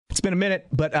been a minute,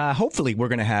 but hopefully we're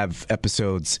going to have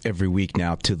episodes every week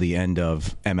now to the end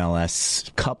of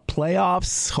MLS Cup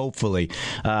playoffs, hopefully.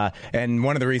 And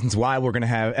one of the reasons why we're going to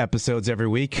have episodes every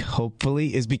week,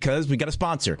 hopefully, is because we got a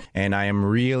sponsor, and I am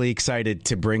really excited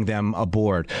to bring them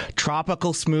aboard.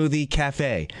 Tropical Smoothie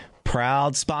Cafe,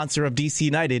 proud sponsor of DC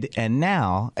United, and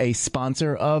now a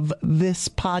sponsor of this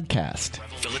podcast.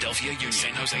 Philadelphia,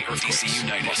 San Jose, or DC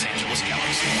United, Los Angeles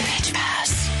Galaxy, Pitch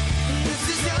Pass,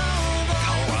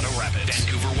 Colorado Rapids,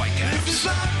 Vancouver Whitecaps,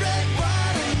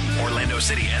 Orlando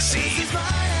City SC,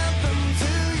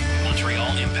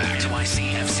 Montreal Impact,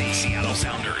 NYCFC, Seattle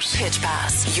Sounders. Pitch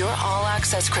Pass, your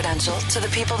all-access credential to the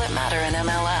people that matter in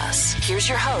MLS. Here's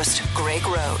your host, Greg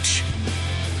Roach.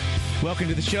 Welcome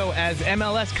to the show. As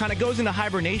MLS kind of goes into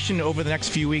hibernation over the next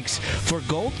few weeks for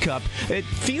Gold Cup, it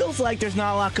feels like there's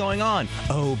not a lot going on.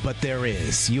 Oh, but there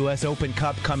is. U.S. Open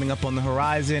Cup coming up on the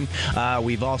horizon.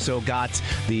 We've also got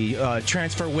the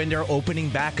transfer window opening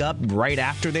back up right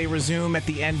after they resume at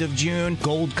the end of June.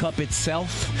 Gold Cup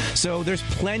itself. So there's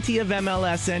plenty of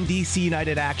MLS and DC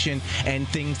United action and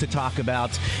things to talk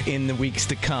about in the weeks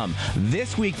to come.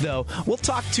 This week, though, we'll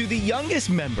talk to the youngest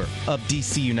member of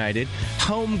DC United,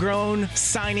 homegrown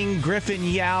signing Griffin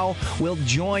Yow will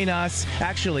join us.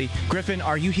 Actually, Griffin,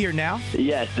 are you here now?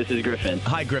 Yes, this is Griffin.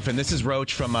 Hi, Griffin. This is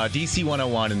Roach from DC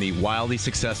 101 and the wildly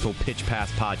successful Pitch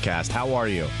Pass podcast. How are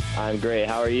you? I'm great.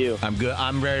 How are you? I'm good.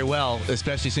 I'm very well,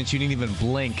 especially since you didn't even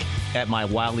blink at my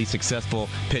wildly successful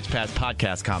Pitch Pass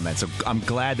podcast comment. So I'm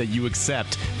glad that you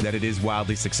accept that it is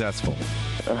wildly successful.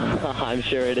 I'm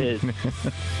sure it is.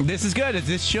 This is good.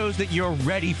 This shows that you're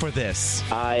ready for this.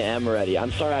 I am ready.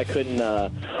 I'm sorry I couldn't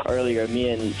earlier. Me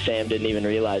and Sam didn't even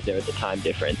realize there was a time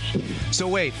difference. So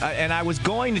wait, and I was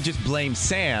going to just blame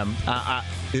Sam.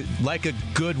 Like a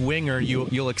good winger,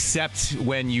 you'll accept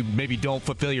when you maybe don't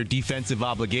fulfill your defensive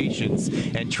obligations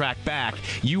and track back.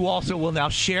 You also will now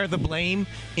share the blame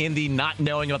in the not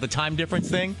knowing about the time difference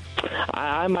thing?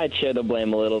 I might share the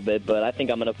blame a little bit, but I think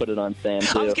I'm going to put it on Sam,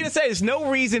 too. I was going to say, there's no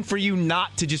reason for you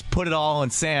not to just put it all on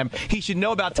Sam. He should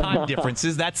know about time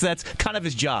differences. That's kind of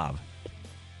his job.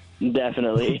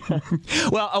 Definitely.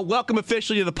 Well, welcome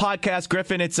officially to the podcast,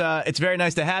 Griffin. It's very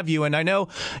nice to have you. And I know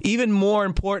even more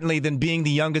importantly than being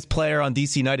the youngest player on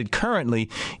DC United currently,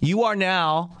 you are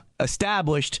now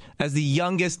established as the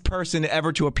youngest person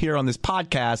ever to appear on this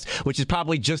podcast, which is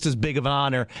probably just as big of an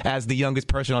honor as the youngest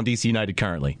person on DC United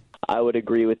currently. I would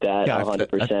agree with that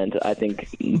 100%. I think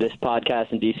this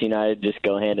podcast and DC United just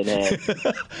go hand in hand.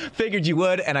 Figured you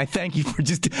would, and I thank you for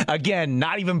just, again,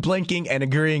 not even blinking and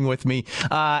agreeing with me.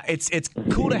 It's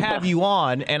cool to have you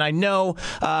on, and I know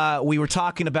we were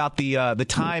talking about the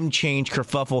time change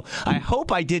kerfuffle. I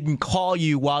hope I didn't call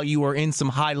you while you were in some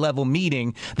high-level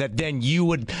meeting that then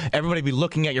everybody be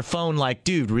looking at your phone like,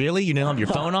 dude, really? You didn't have your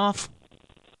phone off?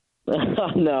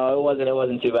 No, it wasn't. It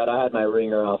wasn't too bad. I had my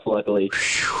ringer off, luckily.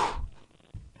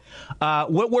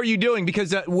 What were you doing?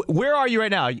 Because where are you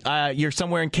right now? You're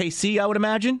somewhere in KC, I would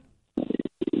imagine?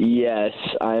 Yes,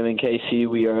 I am in KC.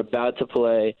 We are about to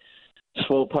play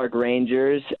Swope Park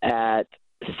Rangers at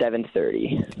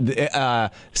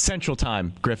 7:30. Central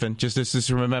Time, Griffin. Just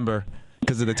remember,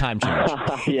 because of the time change.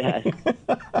 Yes.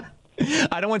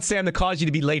 I don't want Sam to cause you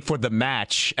to be late for the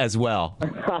match as well.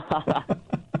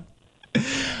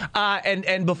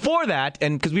 And before that,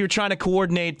 and because we were trying to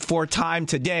coordinate for time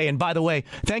today, and by the way,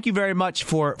 thank you very much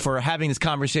for having this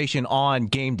conversation on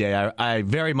game day. I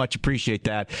very much appreciate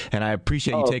that, and I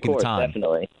appreciate you taking the time.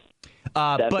 Definitely.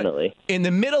 Definitely. But in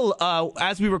the middle,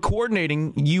 as we were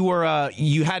coordinating, you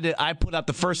had to. I put out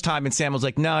the first time, and Sam was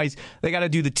like, "No, they got to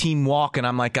do the team walk," and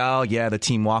I'm like, "Oh yeah, the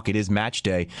team walk. It is match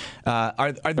day."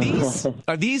 Are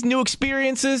these new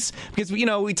experiences? Because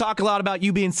we talk a lot about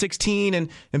you being 16 and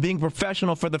being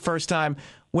professional for the first time.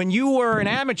 When you were an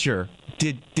amateur,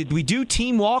 did we do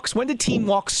team walks? When did team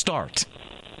walks start?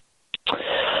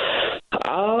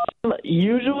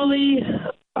 Usually,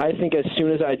 I think as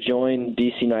soon as I joined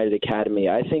DC United Academy,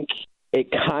 I think it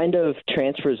kind of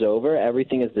transfers over.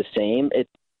 Everything is the same. It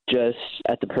just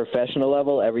at the professional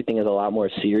level, everything is a lot more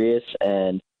serious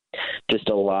and just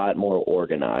a lot more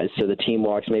organized. So the team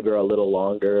walks maybe are a little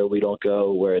longer. We don't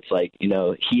go where it's like,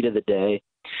 heat of the day.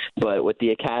 But with the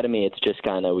academy, it's just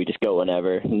we just go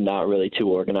whenever, not really too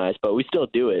organized, but we still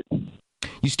do it.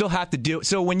 You still have to do it.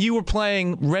 So when you were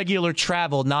playing regular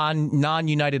travel,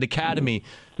 non-United Academy,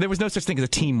 there was no such thing as a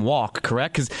team walk,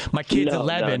 correct? Because my kid's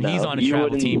 11, he's on a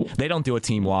travel team. They don't do a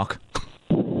team walk.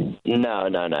 No.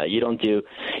 You don't do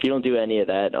any of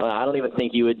that. I don't even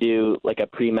think you would do like a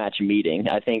pre-match meeting.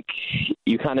 I think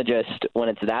you kind of just, when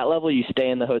it's that level, you stay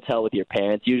in the hotel with your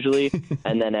parents usually,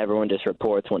 and then everyone just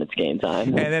reports when it's game time.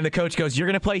 And then the coach goes, you're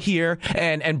going to play here,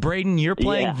 and Braden, you're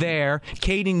playing there.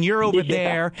 Caden, you're over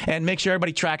there, and make sure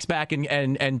everybody tracks back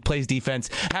and plays defense.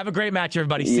 Have a great match,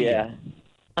 everybody. See you.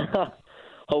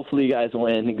 Hopefully you guys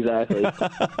win. Exactly.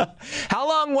 How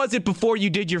long was it before you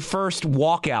did your first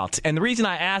walkout? And the reason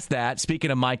I asked that,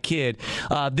 speaking of my kid,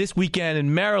 this weekend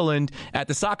in Maryland at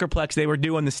the Soccerplex, they were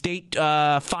doing the state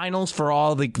finals for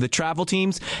all the travel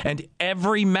teams, and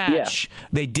every match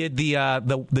they did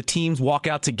the teams walk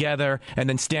out together and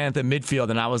then stand at the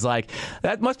midfield. And I was like,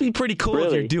 that must be pretty cool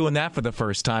if you're doing that for the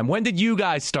first time. When did you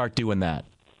guys start doing that?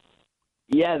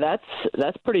 Yeah,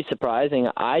 that's pretty surprising.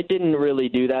 I didn't really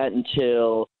do that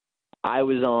until I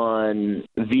was on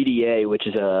VDA, which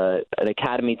is an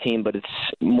academy team, but it's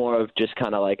more of just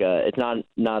kind of like it's not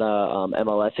a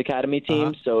MLS academy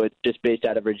team, so it's just based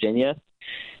out of Virginia,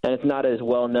 and it's not as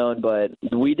well known. But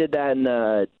we did that in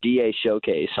the DA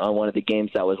showcase on one of the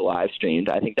games that was live streamed.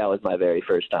 I think that was my very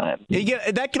first time.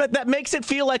 Yeah, that makes it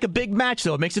feel like a big match,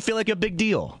 though. It makes it feel like a big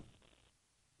deal.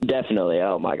 Definitely.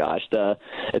 Oh my gosh,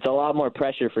 it's a lot more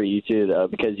pressure for you too, though,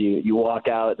 because you walk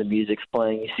out, the music's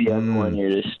playing, you see everyone,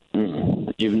 you're just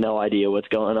you have no idea what's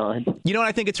going on. You know what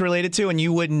I think it's related to, and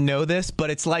you wouldn't know this, but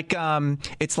it's like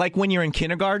when you're in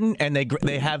kindergarten and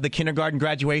they have the kindergarten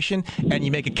graduation, and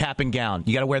you make a cap and gown.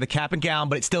 You got to wear the cap and gown,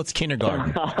 but it's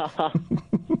kindergarten.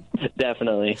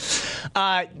 Definitely.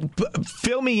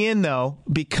 Fill me in though,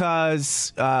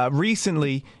 because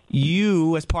recently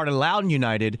you, as part of Loudoun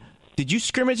United, did you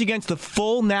scrimmage against the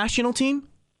full national team?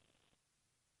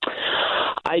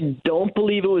 I don't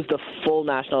believe it was the full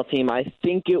national team. I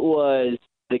think it was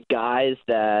the guys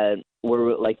that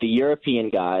were like the European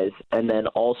guys, and then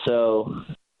also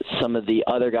some of the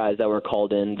other guys that were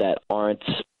called in that aren't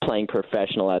playing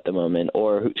professional at the moment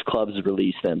or whose clubs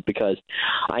released them, because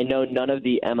I know none of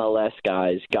the MLS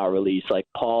guys got released. Like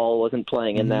Paul wasn't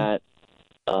playing in that.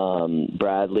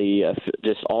 Bradley,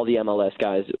 just all the MLS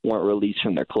guys weren't released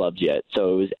from their clubs yet,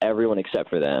 so it was everyone except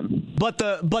for them. But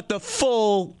the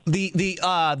full the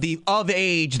of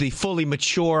age, the fully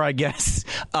mature, I guess,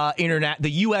 the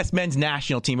U.S. men's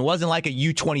national team. It wasn't like a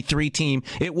U23 team.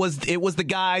 It was the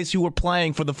guys who were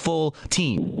playing for the full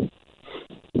team.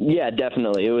 Yeah,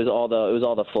 definitely. It was all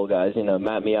the full guys. You know,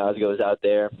 Matt Miazga was out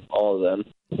there, all of them.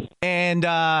 And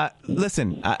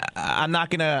listen, I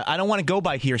don't want to go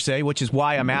by hearsay, which is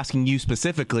why I'm asking you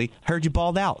specifically. Heard you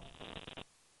balled out.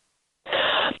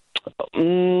 I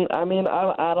mean,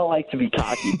 I don't like to be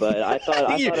cocky, but I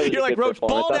thought it was you're like, Roach,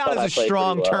 balled out is a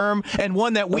strong term and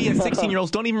one that we as 16-year-olds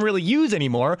don't even really use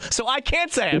anymore. So I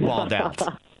can't say I balled out.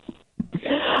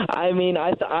 I mean,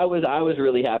 I was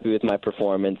really happy with my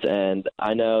performance, and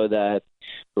I know that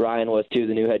Ryan was too,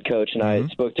 the new head coach, and I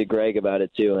spoke to Greg about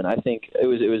it too, and I think it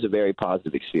was a very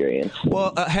positive experience.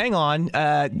 Well, hang on,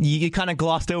 you kind of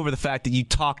glossed over the fact that you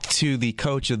talked to the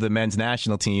coach of the men's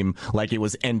national team like it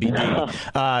was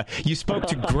NBD. You spoke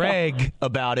to Greg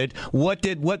about it. What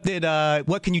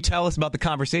can you tell us about the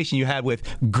conversation you had with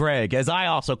Greg, as I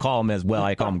also call him as well?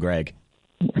 I call him Greg.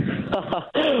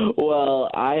 Well,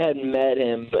 I had met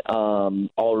him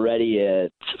already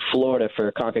at Florida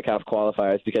for CONCACAF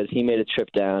qualifiers because he made a trip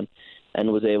down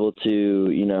and was able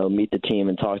to, meet the team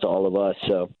and talk to all of us.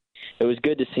 So it was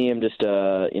good to see him just,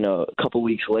 a couple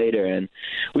weeks later. And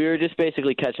we were just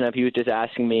basically catching up. He was just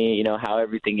asking me, how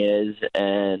everything is.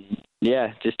 And,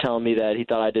 yeah, just telling me that he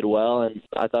thought I did well. And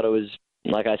I thought it was,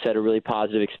 like I said, a really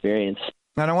positive experience.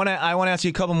 And I want to ask you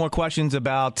a couple more questions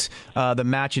about the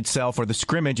match itself or the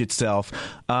scrimmage itself.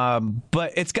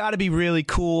 But it's got to be really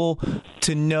cool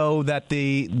to know that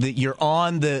you're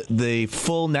on the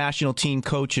full national team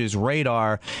coach's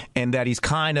radar, and that he's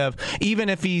kind of, even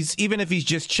if he's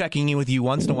just checking in with you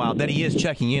once in a while, that he is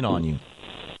checking in on you.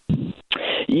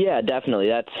 Yeah, definitely.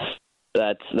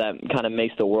 That kind of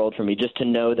makes the world for me, just to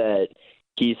know that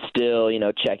he's still,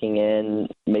 checking in,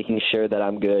 making sure that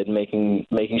I'm good, making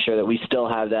sure that we still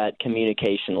have that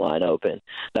communication line open.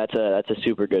 That's a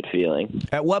super good feeling.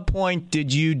 At what point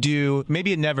did you do,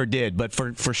 maybe it never did, but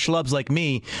for schlubs like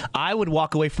me, I would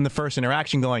walk away from the first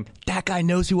interaction going, that guy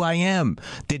knows who I am.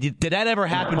 Did that ever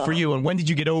happen for you, and when did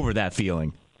you get over that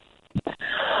feeling?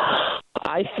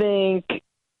 I think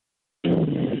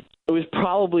it was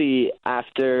probably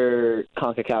after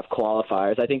CONCACAF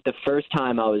qualifiers. I think the first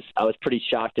time I was pretty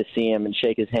shocked to see him and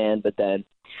shake his hand, but then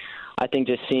I think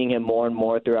just seeing him more and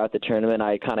more throughout the tournament,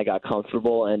 I kind of got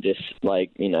comfortable and just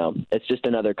it's just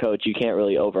another coach. You can't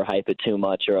really overhype it too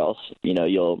much, or else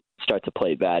you'll start to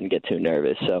play bad and get too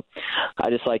nervous. So I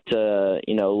just like to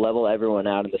level everyone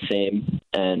out in the same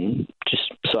and just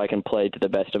so I can play to the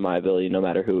best of my ability no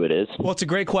matter who it is. Well, it's a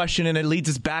great question, and it leads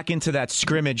us back into that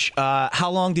scrimmage. How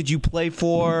long did you play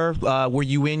for? Were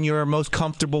you in your most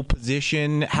comfortable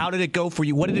position? How did it go for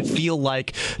you? What did it feel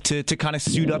like to kind of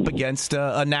suit up against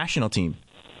a national team?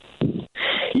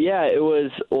 Yeah, it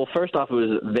was, well, first off, it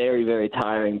was very, very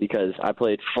tiring because I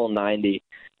played full 90,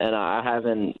 and I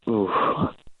haven't,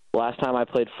 last time I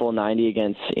played full 90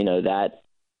 against, that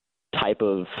type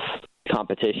of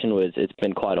competition it's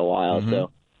been quite a while.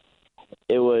 So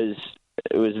it was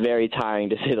very tiring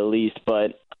to say the least,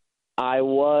 but I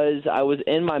was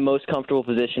in my most comfortable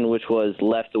position, which was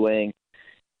left wing.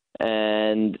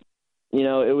 And,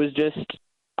 it was just,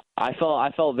 I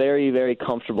felt very, very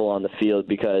comfortable on the field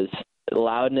because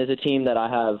Loudoun is a team that I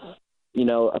have,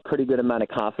 a pretty good amount of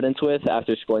confidence with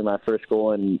after scoring my first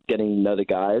goal and getting to know the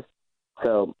guys.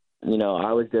 So,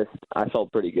 I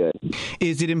felt pretty good.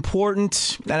 Is it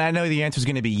important, and I know the answer is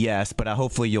going to be yes, but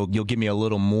hopefully you'll give me a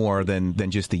little more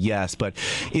than just a yes, but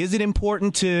is it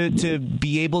important to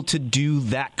be able to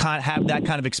have that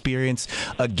kind of experience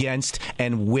against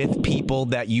and with people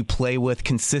that you play with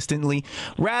consistently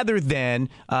rather than,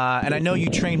 and I know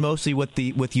you train mostly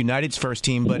with United's first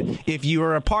team, but if you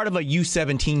are a part of a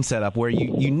U17 setup where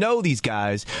you know these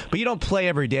guys, but you don't play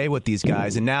every day with these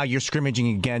guys, and now you're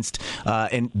scrimmaging against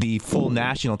the full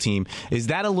national team, is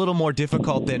that a little more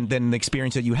difficult than the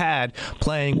experience that you had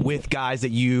playing with guys that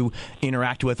you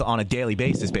interact with on a daily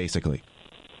basis, basically?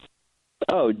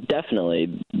 Oh,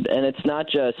 definitely. And it's not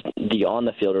just the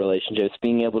on-the-field relationships.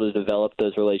 Being able to develop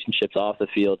those relationships off the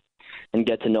field and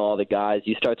get to know all the guys,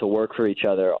 you start to work for each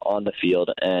other on the field.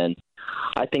 And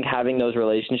I think having those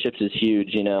relationships is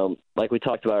huge. Like we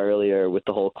talked about earlier with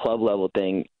the whole club level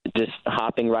thing, just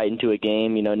hopping right into a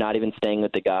game, not even staying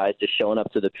with the guys, just showing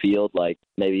up to the field like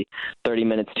maybe 30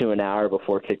 minutes to an hour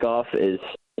before kickoff is,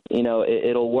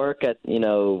 it'll work at,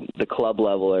 the club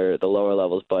level or the lower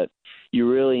levels, but you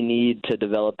really need to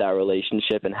develop that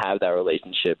relationship and have that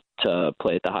relationship to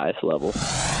play at the highest level.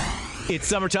 It's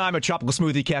summertime at Tropical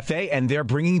Smoothie Cafe, and they're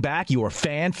bringing back your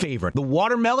fan favorite, the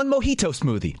Watermelon Mojito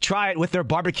Smoothie. Try it with their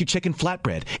barbecue chicken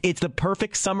flatbread. It's the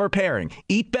perfect summer pairing.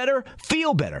 Eat better,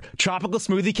 feel better. Tropical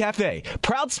Smoothie Cafe,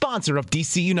 proud sponsor of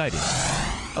DC United.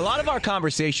 A lot of our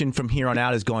conversation from here on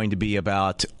out is going to be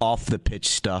about off-the-pitch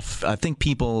stuff. I think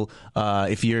people,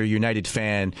 if you're a United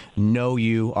fan, know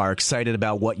you, are excited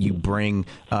about what you bring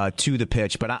to the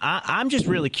pitch. But I'm just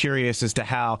really curious as to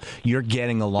how you're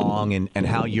getting along and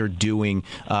how you're doing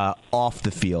off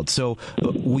the field. So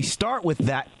we start with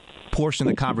that portion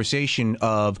of the conversation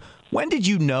of when did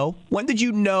you know? When did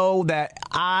you know that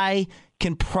I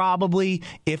can probably,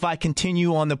 if I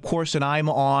continue on the course that I'm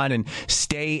on and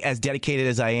stay as dedicated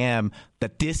as I am,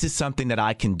 that this is something that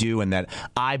I can do and that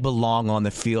I belong on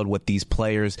the field with these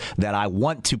players that I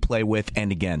want to play with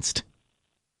and against?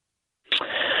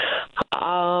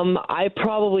 I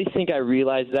probably think I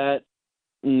realized that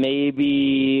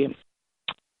maybe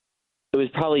it was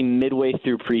probably midway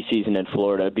through preseason in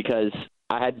Florida because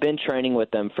I had been training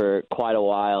with them for quite a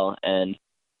while and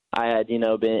I had, been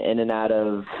in and out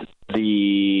of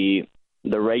the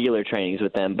regular trainings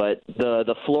with them, but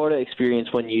the Florida experience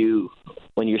when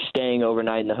you're staying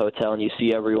overnight in the hotel and you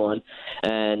see everyone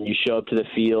and you show up to the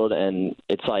field and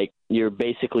it's like you're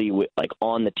basically like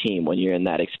on the team when you're in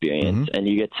that experience and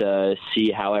you get to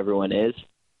see how everyone is.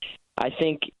 I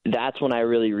think that's when I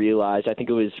really realized, I think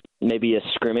it was maybe a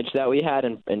scrimmage that we had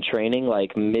in training,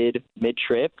 like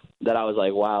mid-trip, that I was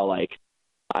like, wow, like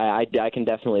I can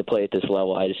definitely play at this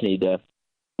level. I just need to,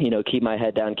 keep my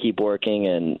head down, keep working,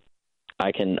 and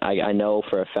I know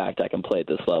for a fact I can play at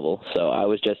this level. So I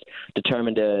was just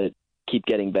determined to keep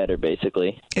getting better,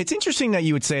 basically. It's interesting that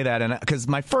you would say that, and because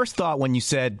my first thought when you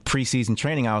said preseason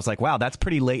training, I was like, wow, that's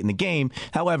pretty late in the game.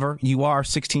 However, you are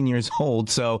 16 years old,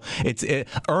 so it's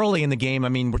early in the game. I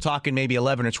mean, we're talking maybe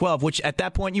 11 or 12, which at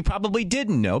that point you probably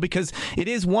didn't know, because it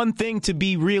is one thing to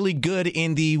be really good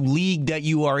in the league that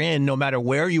you are in, no matter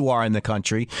where you are in the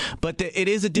country, but it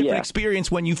is a different experience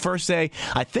when you first say,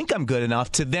 I think I'm good enough,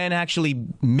 to then actually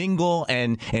mingle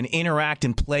and interact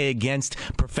and play against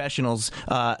professionals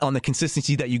on the consistency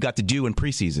that you got to do in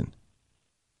preseason.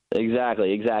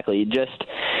 Exactly. Just,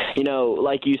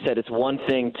 like you said, it's one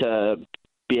thing to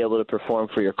be able to perform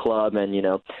for your club and,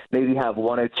 maybe have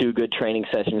one or two good training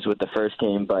sessions with the first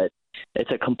team, but it's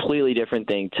a completely different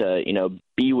thing to,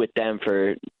 be with them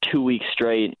for 2 weeks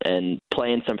straight and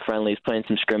playing some friendlies, playing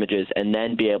some scrimmages, and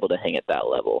then be able to hang at that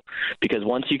level. Because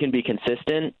once you can be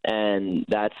consistent, and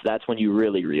that's when you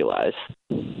really realize.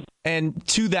 And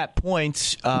to that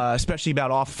point, especially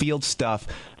about off-field stuff,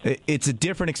 it's a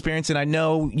different experience. And I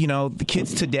know, the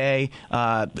kids today,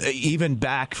 even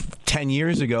back 10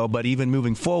 years ago, but even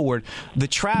moving forward, the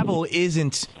travel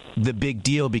isn't the big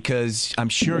deal, because I'm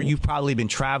sure you've probably been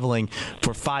traveling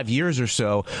for 5 years or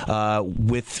so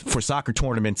for soccer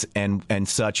tournaments and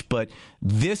such. But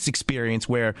this experience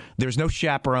where there's no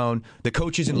chaperone, the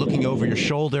coach isn't looking over your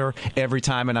shoulder every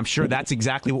time, and I'm sure that's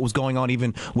exactly what was going on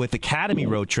even with academy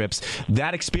road trips.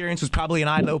 That experience was probably an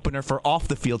eye-opener for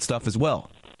off-the-field stuff as well.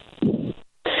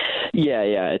 Yeah,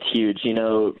 it's huge,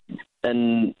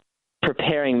 and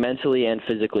preparing mentally and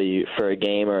physically for a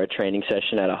game or a training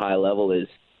session at a high level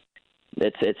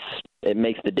it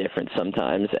makes the difference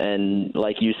sometimes. And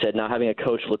like you said, not having a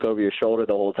coach look over your shoulder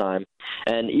the whole time.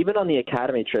 And even on the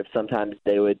academy trips, sometimes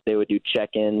they would do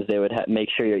check-ins. They would make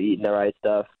sure you're eating the right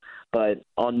stuff. But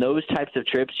on those types of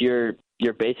trips, you're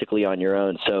basically on your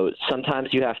own. So sometimes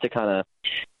you have to kind of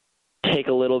take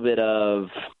a little bit of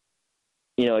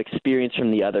experience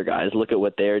from the other guys, look at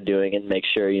what they're doing and make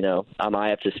sure, am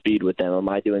I up to speed with them? Am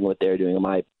I doing what they're doing? Am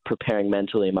I preparing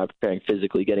mentally? Am I preparing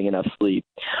physically, getting enough sleep?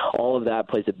 All of that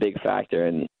plays a big factor.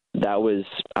 And I was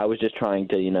just trying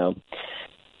to,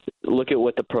 look at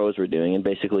what the pros were doing and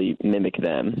basically mimic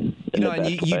them.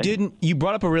 You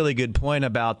brought up a really good point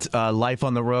about life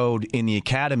on the road in the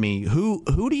academy.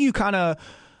 Who do you kind of,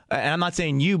 and I'm not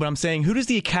saying you, but I'm saying, who does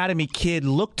the academy kid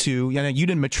look to? You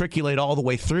didn't matriculate all the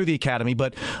way through the academy,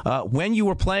 but when you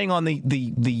were playing on the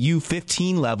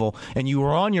U15 level and you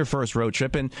were on your first road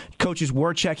trip and coaches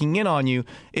were checking in on you,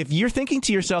 if you're thinking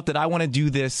to yourself that I want to do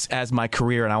this as my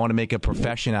career and I want to make a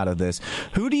profession out of this,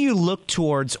 who do you look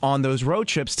towards on those road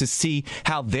trips to see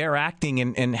how they're acting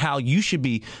and how you should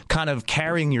be kind of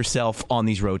carrying yourself on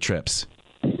these road trips?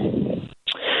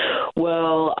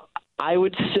 Well, I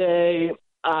would say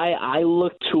I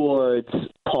look towards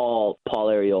Paul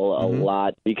Arriola a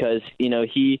lot, because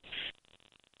he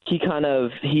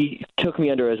took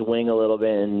me under his wing a little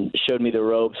bit and showed me the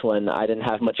ropes when I didn't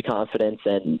have much confidence,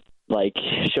 and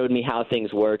showed me how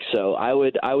things work. So I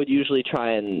would usually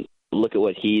try and look at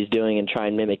what he's doing and try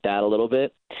and mimic that a little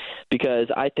bit, because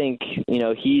I think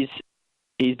he's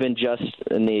been just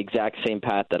in the exact same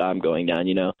path that I'm going down,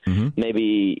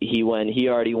 Maybe he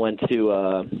already went to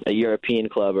a European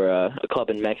club or a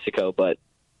club in Mexico, but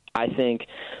I think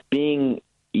being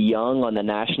young on the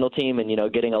national team and,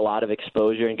 getting a lot of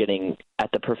exposure and getting at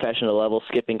the professional level,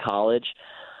 skipping college,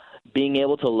 being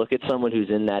able to look at someone who's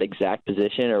in that exact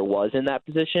position or was in that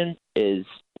position is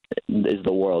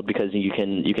the world, because you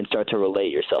can start to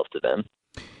relate yourself to them.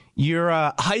 Your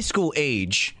high school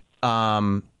age,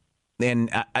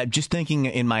 and I'm just thinking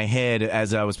in my head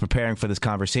as I was preparing for this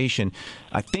conversation,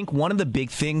 I think one of the big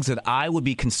things that I would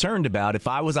be concerned about if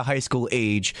I was a high school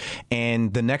age,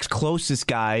 and the next closest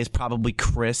guy is probably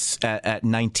Chris at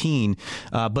 19,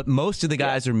 but most of the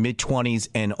guys are mid-20s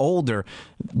and older.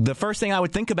 The first thing I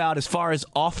would think about as far as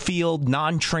off-field,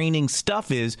 non-training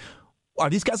stuff is, are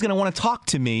these guys going to want to talk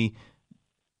to me?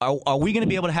 Are we going to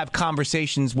be able to have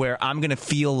conversations where I'm going to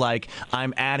feel like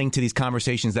I'm adding to these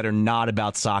conversations that are not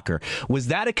about soccer? Was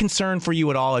that a concern for you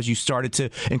at all as you started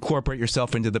to incorporate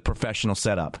yourself into the professional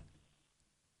setup?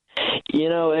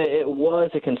 It was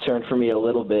a concern for me a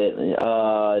little bit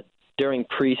during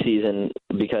preseason,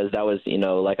 because that was,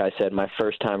 like I said, my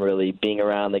first time really being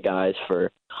around the guys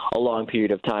for a long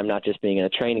period of time, not just being in a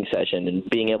training session, and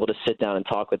being able to sit down and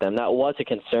talk with them. That was a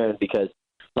concern because,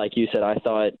 like you said, I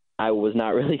thought I was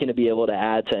not really going to be able to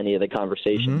add to any of the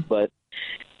conversations. But,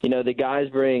 the guys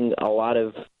bring a lot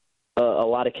of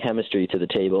chemistry to the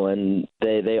table, and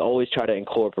they always try to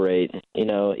incorporate,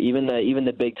 even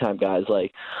the big time guys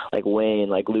like Wayne,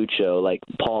 like Lucho, like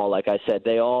Paul, like I said,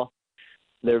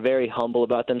 they're very humble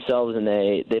about themselves, and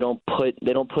they don't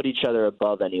put each other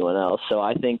above anyone else. So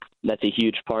I think that's a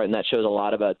huge part, and that shows a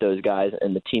lot about those guys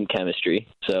and the team chemistry.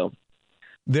 So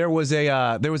there was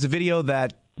a video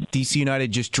that DC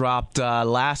United just dropped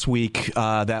last week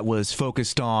that was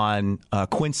focused on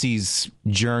Quincy's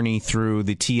journey through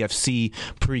the TFC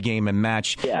pregame and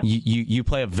match. Yeah. You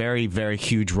play a very, very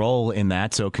huge role in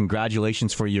that, so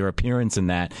congratulations for your appearance in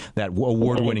that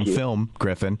award-winning film,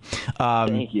 Griffin.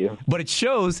 Thank you. But it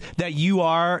shows that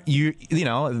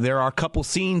there are a couple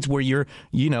scenes where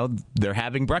they're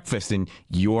having breakfast and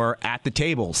you're at the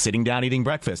table, sitting down eating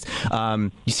breakfast.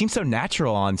 You seem so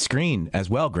natural on screen as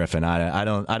well, Griffin.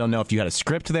 I I don't know if you had a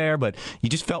script there, but you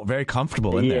just felt very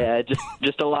comfortable in there. Yeah,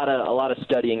 just a lot of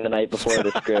studying the night before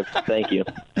the script. Thank you.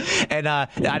 And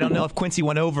I don't know if Quincy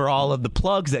went over all of the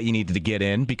plugs that you needed to get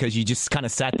in, because you just kind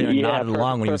of sat there and nodded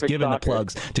along when he was giving the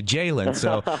plugs to Jalen.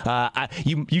 So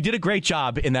you did a great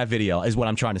job in that video, is what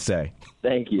I'm trying to say.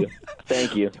 Thank you.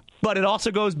 But it also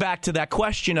goes back to that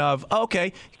question of,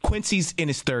 okay, Quincy's in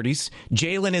his 30s.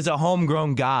 Jalen is a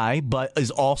homegrown guy, but is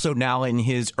also now in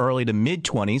his early to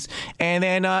mid-20s. And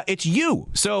then it's you.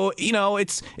 So,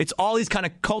 it's all these kind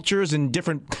of cultures and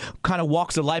different kind of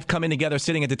walks of life coming together,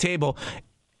 sitting at the table.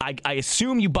 I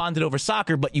assume you bonded over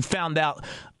soccer, but you found out,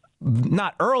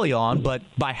 not early on, but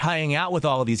by hanging out with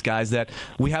all of these guys, that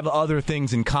we have other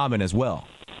things in common as well.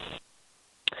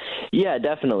 Yeah,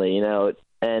 definitely.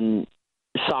 And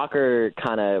soccer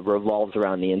kind of revolves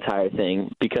around the entire thing,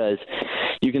 because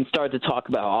you can start to talk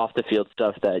about off the field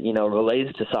stuff that,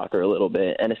 relates to soccer a little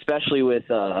bit. And especially with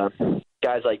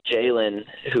guys like Jalen,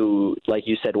 who, like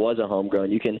you said, was a homegrown,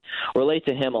 you can relate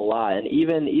to him a lot. And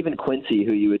even Quincy,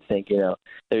 who you would think,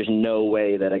 there's no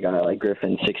way that a guy like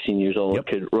Griffin, 16 years old,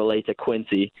 could relate to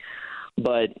Quincy.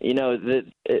 But,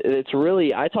 it's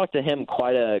really, I talk to him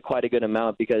quite a good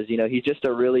amount, because, he's just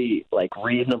a really,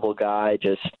 reasonable guy,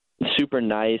 just super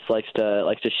nice, likes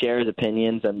to share his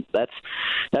opinions, and that's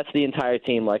the entire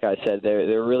team. Like I said,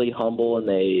 they're really humble, and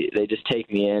they just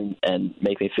take me in and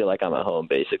make me feel like I'm at home,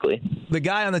 basically. The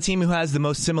guy on the team who has the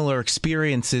most similar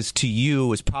experiences to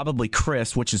you is probably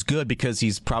Chris, which is good, because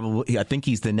I think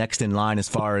he's the next in line as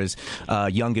far as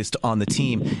youngest on the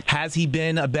team. Has he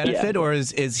been a benefit, or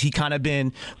is he kind of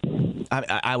been,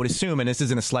 I would assume, and this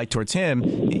isn't a slight towards him,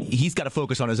 he's got to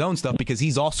focus on his own stuff because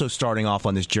he's also starting off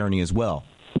on this journey as well?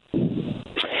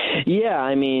 Yeah,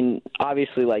 I mean,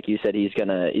 obviously, like you said, he's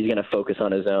gonna focus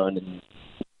on his own, and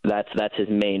that's his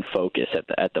main focus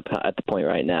at the point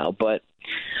right now. But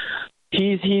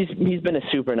he's been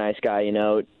a super nice guy,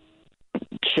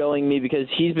 showing me, because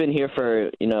he's been here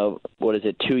for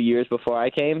 2 years before I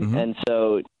came, mm-hmm. And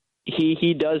so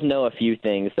he does know a few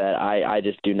things that I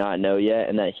just do not know yet,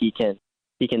 and that he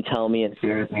can tell me and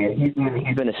share with me. And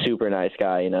he's been a super nice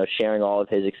guy, sharing all of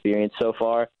his experience so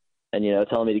far. And,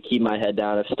 telling me to keep my head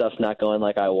down. If stuff's not going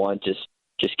like I want, just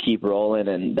keep rolling,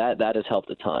 and that has helped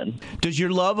a ton. Does your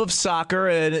love of soccer,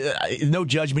 and no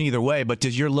judgment either way, but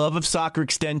does your love of soccer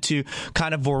extend to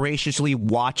kind of voraciously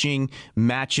watching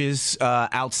matches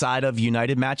outside of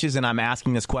United matches? And I'm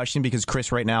asking this question because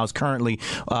Chris right now is currently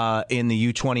in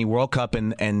the U20 World Cup,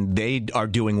 and they are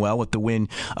doing well with the win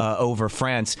over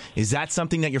France. Is that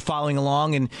something that you're following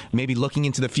along and maybe looking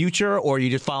into the future, or are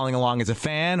you just following along as a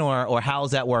fan, or how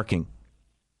is that working?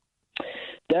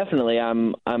 Definitely,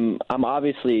 I'm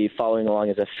obviously following along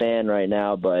as a fan right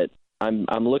now, but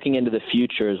I'm looking into the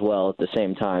future as well at the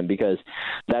same time, because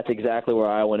that's exactly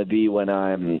where I want to be when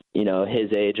I'm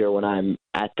his age, or when I'm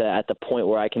at the point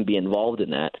where I can be involved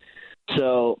in that.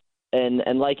 So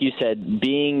and like you said,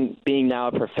 being now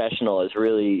a professional has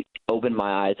really opened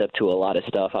my eyes up to a lot of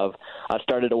stuff. I've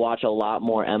started to watch a lot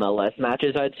more MLS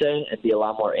matches, I'd say, and be a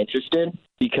lot more interested,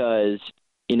 because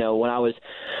when I was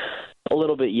a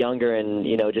little bit younger and,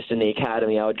 just in the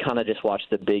academy, I would kind of just watch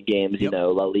the big games, yep.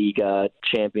 La Liga,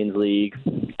 Champions League.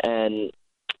 And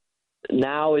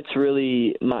now it's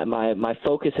really my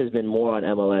focus has been more on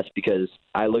MLS, because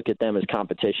I look at them as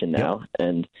competition now. Yep.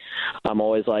 And I'm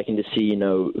always liking to see,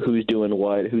 who's doing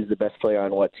what, who's the best player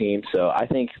on what team. So I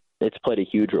think it's played a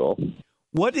huge role.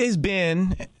 What has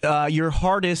been your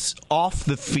hardest off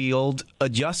the field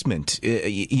adjustment?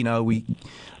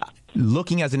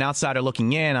 Looking as an outsider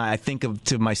looking in, I think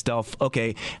to myself,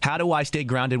 okay, how do I stay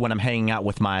grounded when I'm hanging out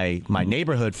with my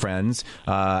neighborhood friends?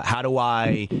 How do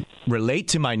I relate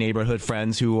to my neighborhood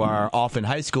friends who are off in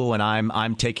high school and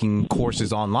I'm taking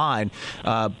courses online?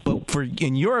 But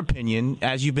in your opinion,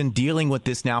 as you've been dealing with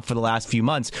this now for the last few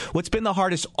months, what's been the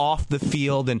hardest off the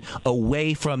field and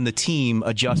away from the team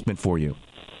adjustment for you?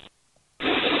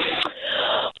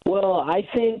 Well, I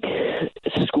think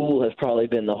school has probably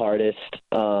been the hardest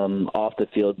off the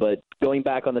field. But going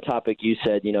back on the topic you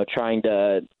said, trying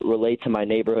to relate to my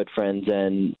neighborhood friends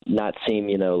and not seem,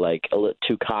 like a little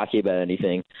too cocky about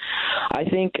anything. I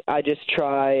think I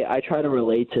try to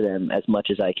relate to them as much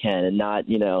as I can, and not,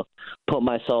 put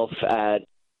myself at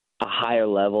a higher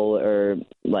level, or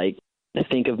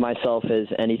think of myself as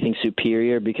anything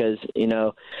superior, because,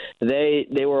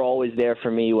 they were always there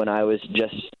for me when I was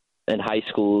just in high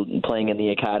school and playing in the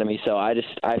academy. So I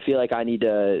feel like I need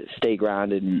to stay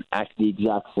grounded and act the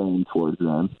exact same towards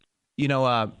them. You're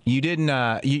not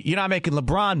making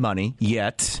LeBron money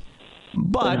yet,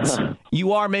 But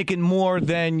you are making more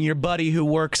than your buddy who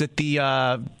works at the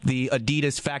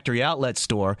Adidas factory outlet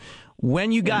store.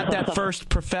 When you got that first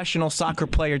professional soccer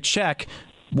player check,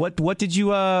 what did you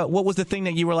what was the thing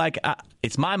that you were like,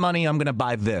 it's my money, I'm going to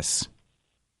buy this?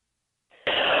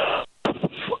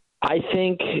 I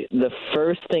think the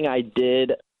first thing I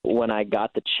did when I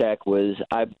got the check was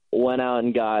I went out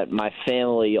and got my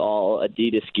family all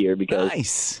Adidas gear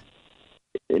because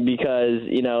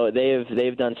you know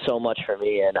they've done so much for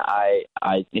me, and I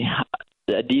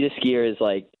Adidas gear is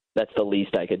like that's the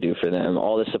least I could do for them.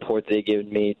 All the support they give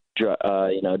me,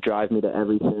 you know, drive me to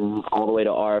everything, all the way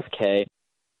to RFK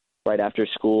right after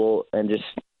school, and just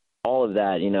all of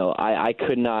that, you know, I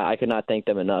could not thank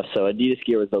them enough. So Adidas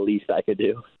gear was the least I could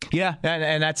do. Yeah,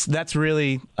 and that's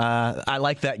really I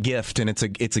like that gift, and it's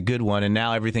a good one. And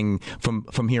now everything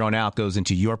from here on out goes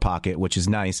into your pocket, which is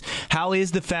nice. How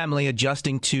is the family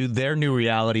adjusting to their new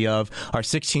reality of our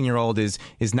 16-year-old is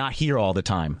not here all the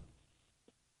time?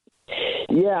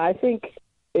 Yeah, I think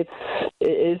it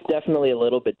is definitely a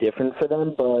little bit different for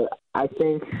them, but I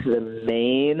think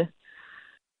the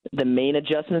main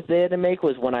adjustments they had to make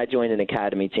was when I joined an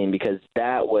academy team, because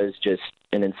that was just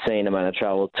an insane amount of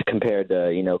travel compared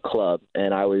to, you know, club.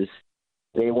 And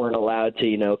they weren't allowed to,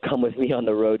 you know, come with me on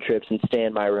the road trips and stay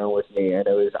in my room with me. And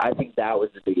I think that was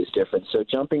the biggest difference. So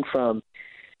jumping from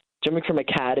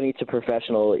academy to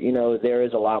professional, you know, there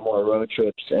is a lot more road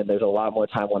trips and there's a lot more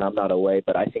time when I'm not away,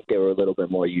 but I think they were a little bit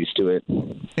more used to it.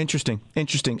 Interesting.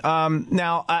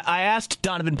 Now, I asked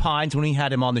Donovan Pines when we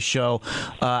had him on the show.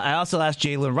 I also asked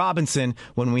Jalen Robinson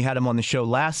when we had him on the show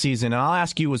last season, and I'll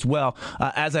ask you as well.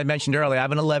 As I mentioned earlier, I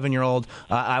have an 11-year-old.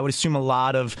 I would assume a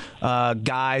lot of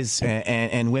guys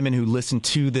and women who listen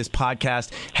to this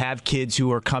podcast have kids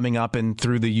who are coming up and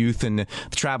through the youth and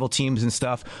the travel teams and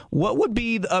stuff. What would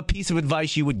be a piece of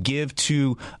advice you would give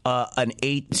to an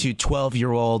 8 to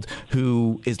 12-year-old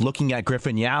who is looking at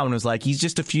Griffin Yow and is like, he's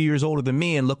just a few years older than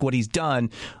me and look what he's done?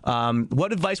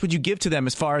 What advice would you give to them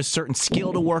as far as certain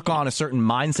skill to work on, a certain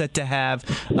mindset to have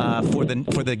for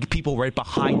the people right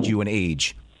behind you in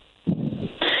age?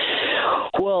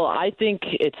 Well, I think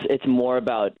it's more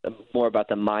about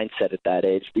the mindset at that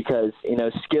age, because, you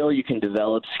know, skill, you can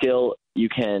develop skill, you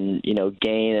can, you know,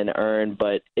 gain and earn,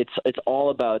 but it's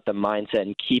all about the mindset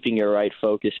and keeping your right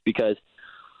focus, because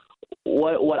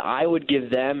what I would give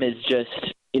them is just,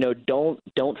 you know,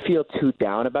 don't feel too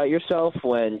down about yourself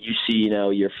when you see, you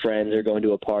know, your friends are going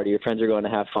to a party, your friends are going to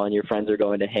have fun, your friends are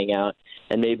going to hang out,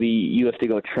 and maybe you have to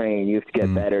go train, you have to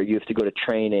get better, you have to go to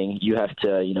training, you have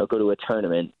to, you know, go to a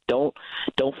tournament. Don't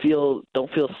feel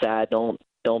sad.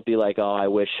 Don't be like, oh, I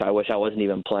wish I wasn't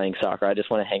even playing soccer. I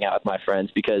just want to hang out with my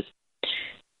friends, because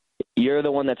you're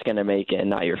the one that's going to make it,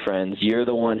 not your friends. You're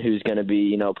the one who's going to be,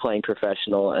 you know, playing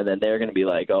professional, and then they're going to be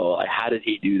like, oh, how did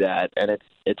he do that? And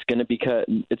it's going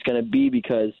to be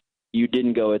because you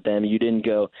didn't go with them. You didn't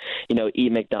go, you know,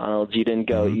 eat McDonald's. You didn't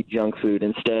go eat junk food.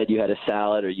 Instead, you had a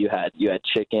salad, or you had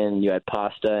chicken, you had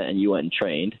pasta, and you went and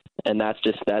trained. And that's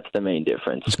the main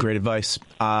difference. That's great advice.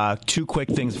 2 quick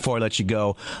things before I let you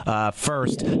go.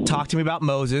 First, talk to me about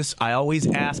Moses. I always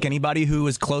ask anybody who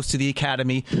is close to the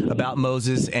academy about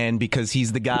Moses, and because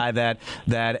he's the guy that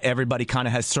everybody kind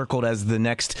of has circled as the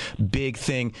next big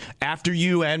thing. After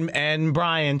you and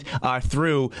Brian are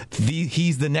through,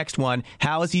 he's the next one.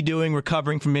 How is he doing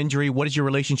recovering from injury? What is your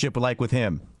relationship like with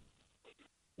him?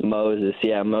 Moses.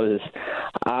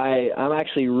 I'm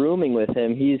actually rooming with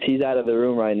him. He's out of the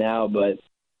room right now, but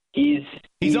he's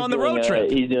on the road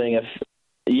trip. He's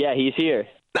here.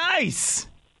 Nice.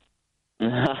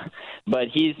 But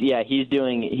he's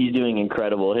doing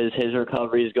incredible. His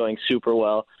recovery is going super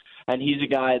well, and he's a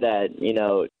guy that, you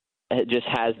know, just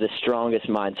has the strongest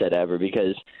mindset ever,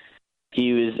 because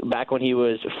he was, back when he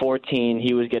was 14,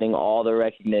 he was getting all the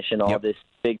recognition, all this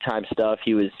big time stuff.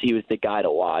 He was the guy to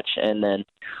watch. And then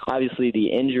obviously the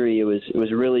injury, it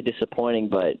was really disappointing,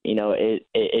 but, you know,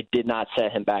 it did not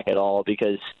set him back at all,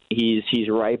 because he's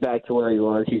right back to where he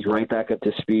was. He's right back up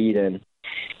to speed, and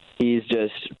he's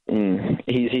just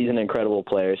he's an incredible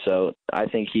player. So I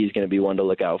think he's going to be one to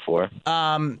look out for.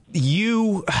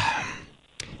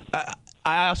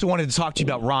 I also wanted to talk to you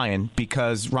about Ryan,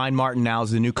 because Ryan Martin now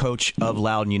is the new coach of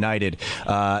Loudoun United.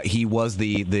 He was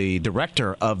the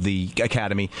director of the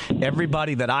academy.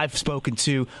 Everybody that I've spoken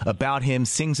to about him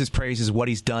sings his praises, what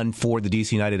he's done for the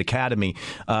DC United Academy.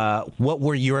 What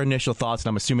were your initial thoughts? And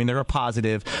I'm assuming they're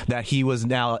positive that he is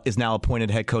now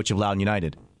appointed head coach of Loudoun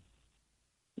United.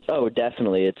 Oh,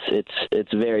 definitely.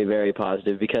 It's very, very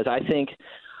positive, because I think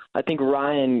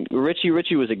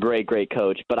Richie was a great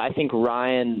coach, but I think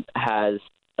Ryan has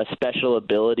a special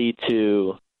ability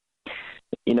to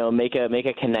make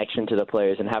a connection to the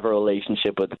players and have a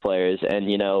relationship with the players. And,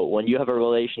 when you have a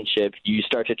relationship, you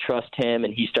start to trust him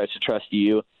and he starts to trust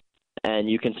you, and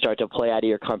you can start to play out of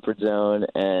your comfort zone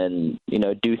and,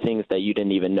 do things that you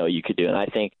didn't even know you could do. And I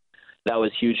think that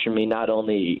was huge for me, not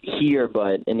only here,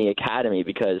 but in the academy,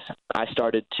 because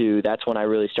that's when I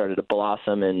really started to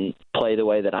blossom and play the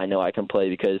way that I know I can play,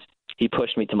 because he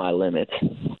pushed me to my limits.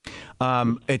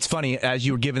 It's funny, as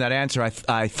you were giving that answer,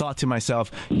 I thought to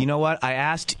myself, you know what? I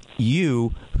asked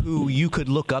you who you could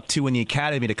look up to in the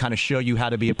academy to kind of show you how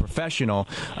to be a professional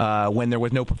when there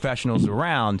was no professionals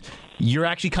around. You're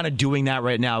actually kind of doing that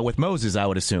right now with Moses, I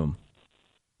would assume.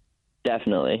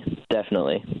 Definitely.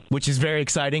 Which is very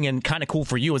exciting and kind of cool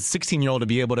for you as a 16-year-old to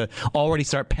be able to already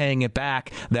start paying it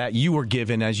back that you were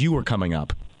given as you were coming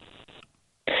up.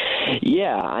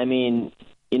 Yeah, I mean,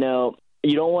 you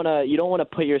don't want to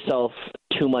put yourself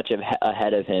too much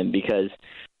ahead of him, because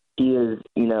he is,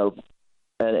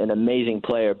 an amazing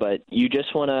player, but you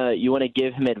want to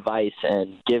give him advice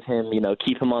and give him,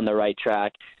 keep him on the right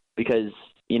track, because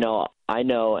I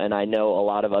know a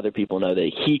lot of other people know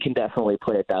that he can definitely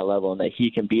play at that level and that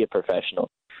he can be a professional.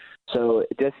 So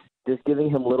just giving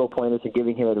him little pointers and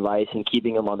giving him advice and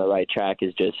keeping him on the right track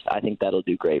I think that'll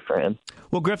do great for him.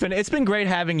 Well, Griffin, it's been great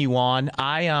having you on.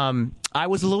 I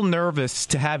was a little nervous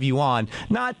to have you on,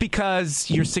 not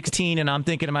because you're 16 and I'm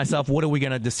thinking to myself, what are we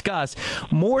going to discuss?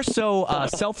 More so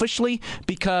selfishly,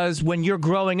 because when you're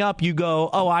growing up, you go,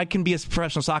 oh, I can be a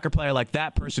professional soccer player like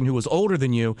that person who was older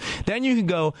than you. Then you can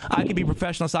go, I can be a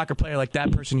professional soccer player like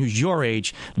that person who's your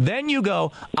age. Then you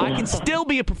go, I can still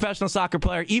be a professional soccer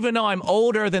player even though I'm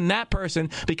older than that person,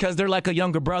 because they're like a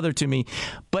younger brother to me.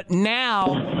 But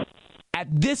now, at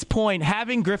this point,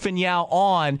 having Griffin Yow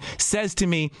on says to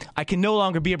me, I can no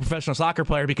longer be a professional soccer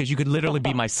player because you could literally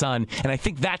be my son. And I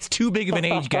think that's too big of an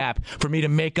age gap for me to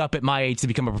make up at my age to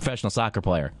become a professional soccer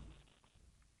player.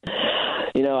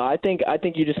 I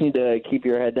think you just need to keep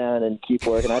your head down and keep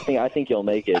working. I think you'll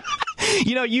make it.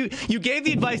 You gave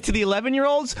the advice to the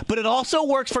 11-year-olds, but it also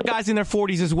works for guys in their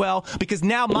 40s as well, because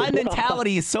now my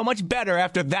mentality is so much better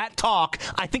after that talk.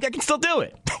 I think I can still do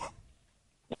it.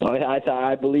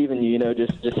 I believe in you.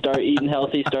 Just start eating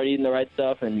healthy, start eating the right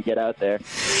stuff, and get out there.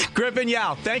 Griffin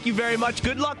Yow, thank you very much.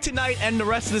 Good luck tonight and the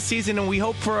rest of the season, and we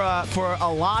hope for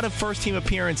a lot of first-team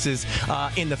appearances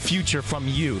in the future from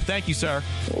you. Thank you, sir.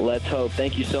 Let's hope.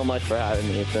 Thank you so much for having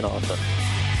me. It's been awesome.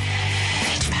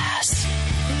 Pass.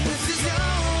 This is your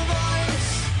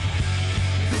voice.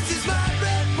 This is my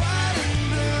red, white, and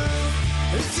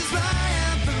blue. This is my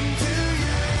anthem to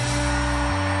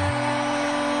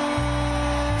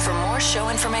you. For more show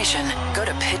information, go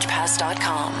to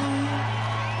pitchpass.com.